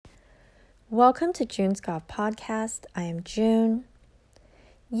Welcome to June's Golf Podcast. I am June.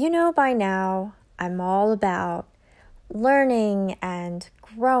 You know by now, I'm all about learning and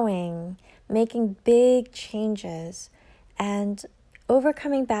growing, making big changes, and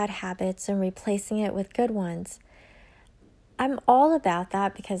overcoming bad habits and replacing it with good ones. I'm all about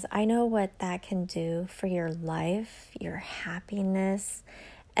that because I know what that can do for your life, your happiness,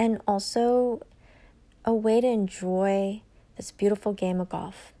 and also a way to enjoy this beautiful game of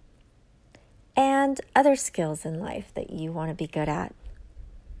golf. And other skills in life that you want to be good at.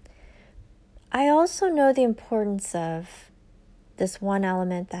 I also know the importance of this one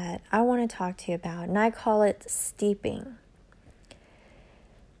element that I want to talk to you about, and I call it steeping.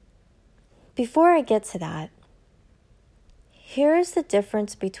 Before I get to that, here's the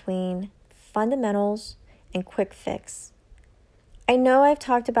difference between fundamentals and quick fix. I know I've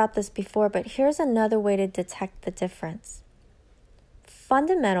talked about this before, but here's another way to detect the difference.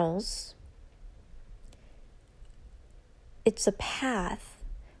 Fundamentals, it's a path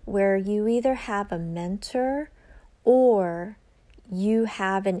where you either have a mentor or you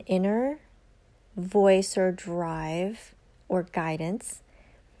have an inner voice or drive or guidance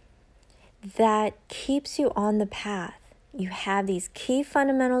that keeps you on the path. You have these key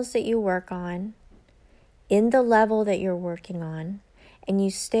fundamentals that you work on in the level that you're working on, and you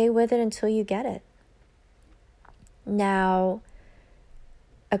stay with it until you get it. Now,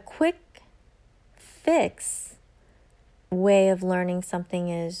 a quick fix way of learning something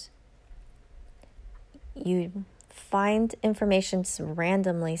is you find information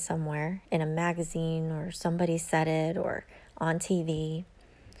randomly somewhere in a magazine or somebody said it or on TV,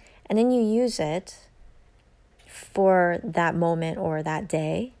 and then you use it for that moment or that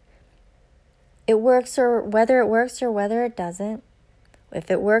day. It works, or whether it works or whether it doesn't. If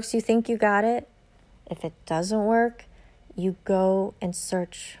it works, you think you got it. If it doesn't work, you go and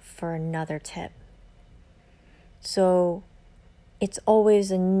search for another tip. So it's always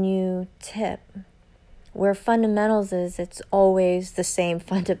a new tip. Where fundamentals is, it's always the same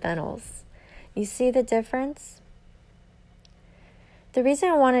fundamentals. You see the difference? The reason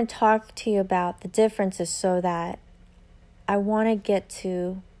I want to talk to you about the difference is so that I want to get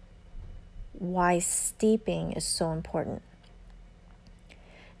to why steeping is so important.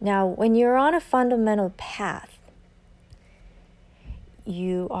 Now, when you're on a fundamental path,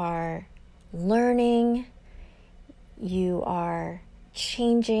 you are learning, you are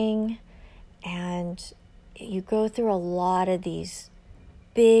changing, and you go through a lot of these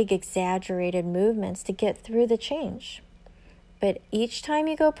big exaggerated movements to get through the change. But each time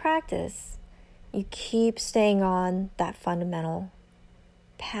you go practice, you keep staying on that fundamental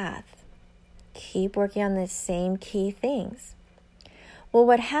path. Keep working on the same key things. Well,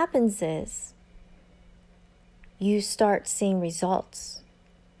 what happens is you start seeing results.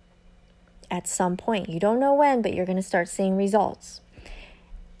 At some point. You don't know when, but you're going to start seeing results.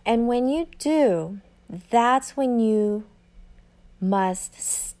 And when you do, that's when you must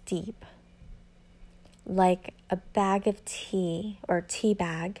steep. Like a bag of tea or tea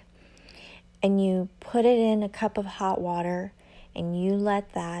bag. And you put it in a cup of hot water and you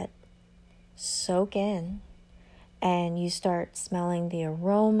let that soak in. And you start smelling the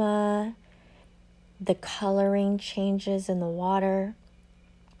aroma. The coloring changes in the water.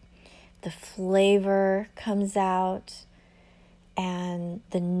 The flavor comes out and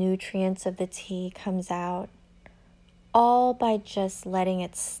the nutrients of the tea comes out, all by just letting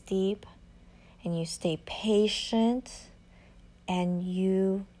it steep, and you stay patient and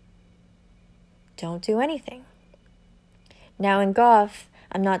you don't do anything. Now in golf,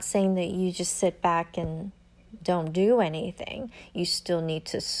 I'm not saying that you just sit back and don't do anything. You still need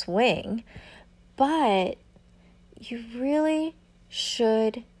to swing, but you really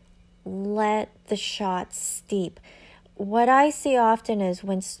should let the shot steep. What I see often is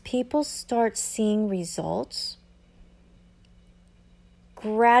when people start seeing results,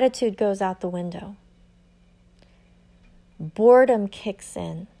 gratitude goes out the window. Boredom kicks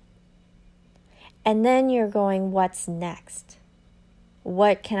in. And then you're going, what's next?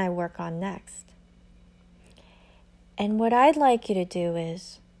 What can I work on next? And what I'd like you to do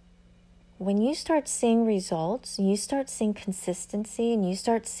is, when you start seeing results, you start seeing consistency, and you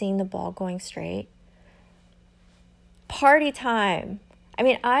start seeing the ball going straight, party time. I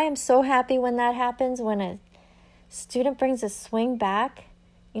mean, I am so happy when that happens, when a student brings a swing back.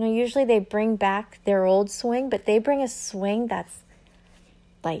 You know, usually they bring back their old swing, but they bring a swing that's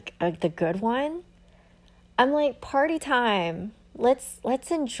like the good one. I'm like, party time. Let's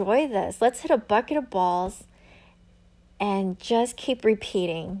enjoy this. Let's hit a bucket of balls and just keep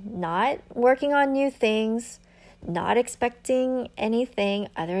repeating, not working on new things, not expecting anything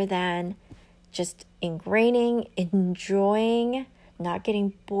other than just ingraining, enjoying, not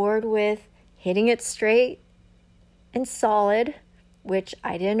getting bored with hitting it straight and solid, which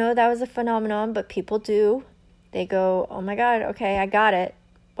I didn't know that was a phenomenon, but people do. They go, oh my God, okay, I got it.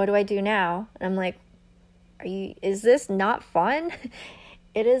 What do I do now? And I'm like, is this not fun?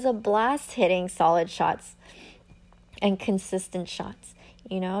 It is a blast hitting solid shots and consistent shots,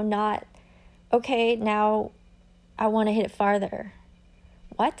 not, okay, now I want to hit it farther.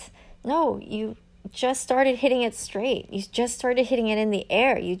 What? No, you just started hitting it straight. You just started hitting it in the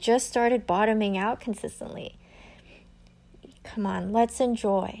air. You just started bottoming out consistently. Come on, let's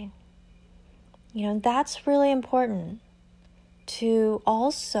enjoy. That's really important, to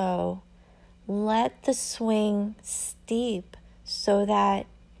also let the swing steep so that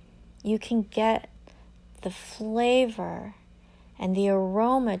you can get the flavor and the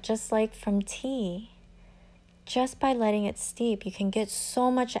aroma, just like from tea. Just by letting it steep, you can get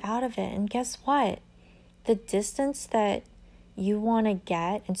so much out of it. And guess what? The distance that you want to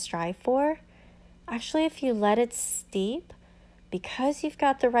get and strive for, actually, if you let it steep, because you've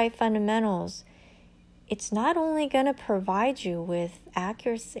got the right fundamentals, it's not only going to provide you with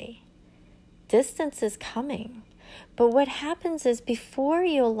accuracy. Distance is coming. But what happens is, before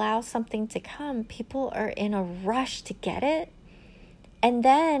you allow something to come, people are in a rush to get it. And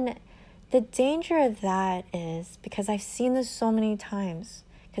then the danger of that is, because I've seen this so many times,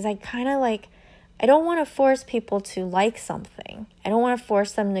 because I don't want to force people to like something. I don't want to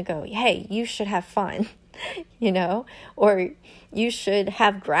force them to go, hey, you should have fun, or you should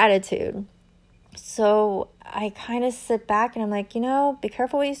have gratitude. So I kind of sit back and I'm like, be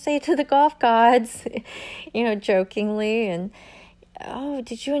careful what you say to the golf gods, jokingly. And, oh,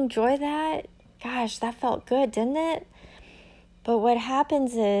 did you enjoy that? Gosh, that felt good, didn't it? But what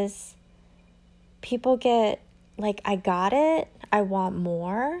happens is, people get like, I got it, I want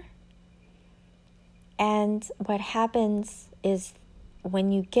more. And what happens is,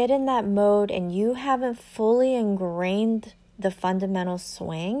 when you get in that mode and you haven't fully ingrained the fundamental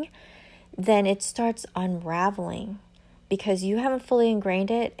swing, then it starts unraveling because you haven't fully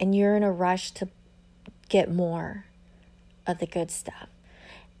ingrained it and you're in a rush to get more of the good stuff.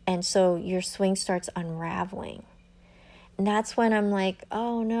 And so your swing starts unraveling. And that's when I'm like,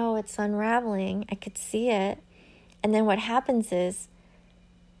 oh no, it's unraveling. I could see it. And then what happens is,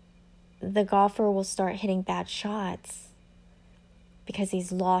 the golfer will start hitting bad shots because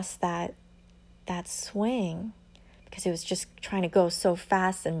he's lost that swing, because he was just trying to go so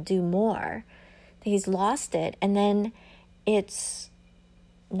fast and do more. He's lost it, and then it's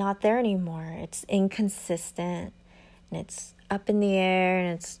not there anymore. It's inconsistent, and it's up in the air,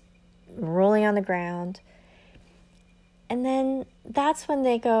 and it's rolling on the ground. And then that's when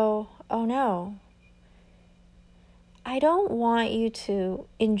they go, oh no, I don't want you to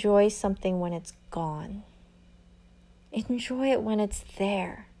enjoy something when it's gone. Enjoy it when it's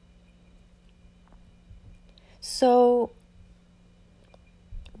there. So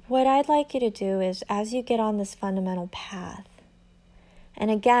what I'd like you to do is, as you get on this fundamental path, and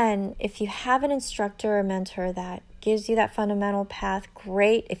again, if you have an instructor or mentor that gives you that fundamental path,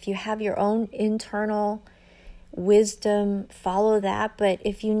 great. If you have your own internal wisdom, follow that. But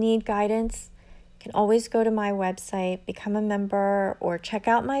if you need guidance, you can always go to my website, become a member, or check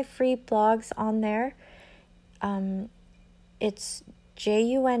out my free blogs on there. It's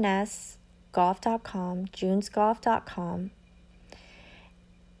junsgolf.com, junsgolf.com.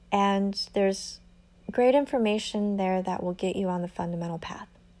 And there's great information there that will get you on the fundamental path.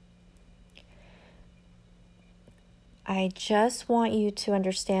 I just want you to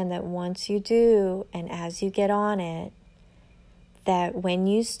understand that once you do, and as you get on it, that when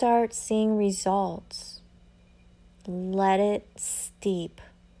you start seeing results, let it steep.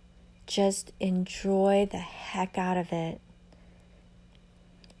 Just enjoy the heck out of it.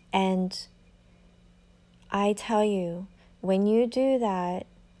 And I tell you, when you do that,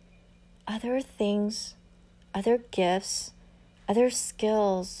 other things, other gifts, other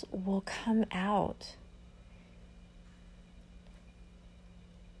skills will come out.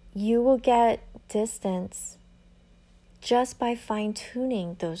 You will get distance just by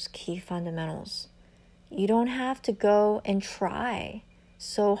fine-tuning those key fundamentals. You don't have to go and try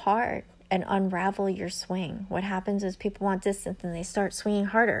so hard and unravel your swing. What happens is, people want distance and they start swinging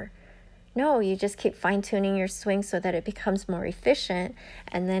harder. No, you just keep fine-tuning your swing so that it becomes more efficient,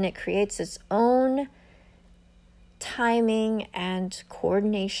 and then it creates its own timing and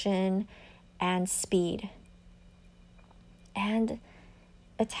coordination and speed and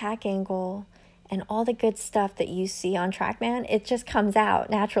attack angle and all the good stuff that you see on TrackMan. It just comes out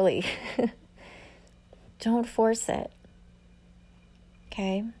naturally. Don't force it.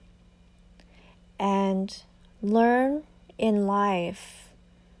 Okay? and learn in life,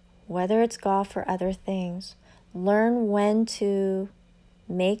 whether it's golf or other things, learn when to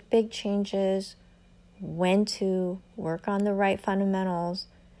make big changes, when to work on the right fundamentals.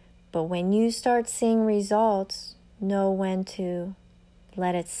 But when you start seeing results, know when to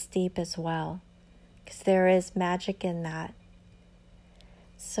let it steep as well, because there is magic in that.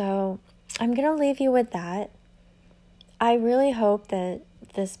 So I'm going to leave you with that. I really hope that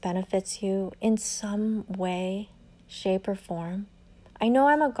this benefits you in some way, shape, or form. I know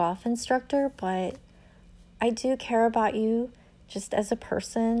I'm a golf instructor, but I do care about you just as a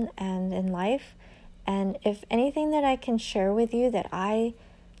person and in life. And if anything that I can share with you that I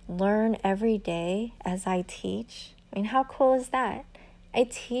learn every day as I teach, I mean, how cool is that? I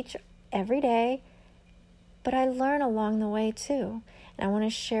teach every day, but I learn along the way too. And I want to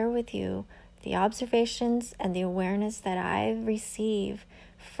share with you the observations and the awareness that I receive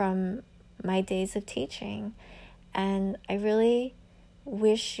from my days of teaching. And I really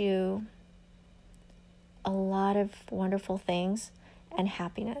wish you a lot of wonderful things and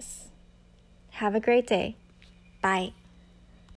happiness. Have a great day. Bye.